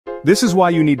This is why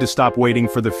you need to stop waiting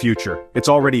for the future. It's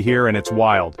already here and it's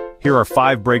wild. Here are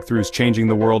 5 breakthroughs changing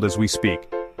the world as we speak.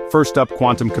 First up,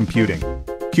 quantum computing.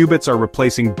 Qubits are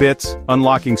replacing bits,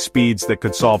 unlocking speeds that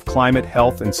could solve climate,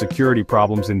 health, and security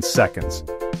problems in seconds.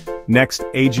 Next,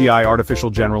 AGI, artificial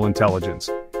general intelligence.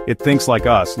 It thinks like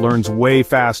us, learns way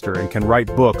faster, and can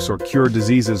write books or cure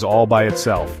diseases all by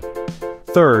itself.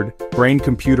 Third,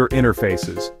 brain-computer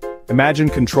interfaces. Imagine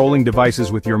controlling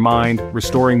devices with your mind,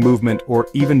 restoring movement, or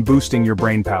even boosting your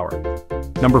brain power.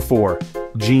 Number 4,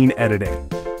 gene editing.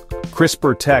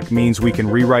 CRISPR tech means we can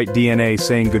rewrite DNA,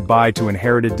 saying goodbye to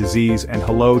inherited disease and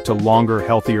hello to longer,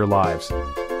 healthier lives.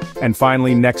 And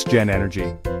finally, next-gen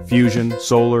energy. Fusion,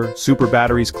 solar, super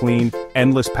batteries, clean,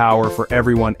 endless power for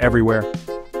everyone, everywhere.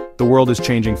 The world is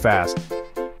changing fast.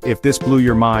 If this blew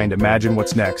your mind, imagine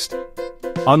what's next.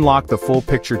 Unlock the full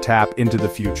picture, tap into the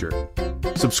future.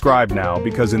 Subscribe now,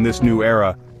 because in this new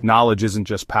era, knowledge isn't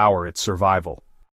just power, it's survival.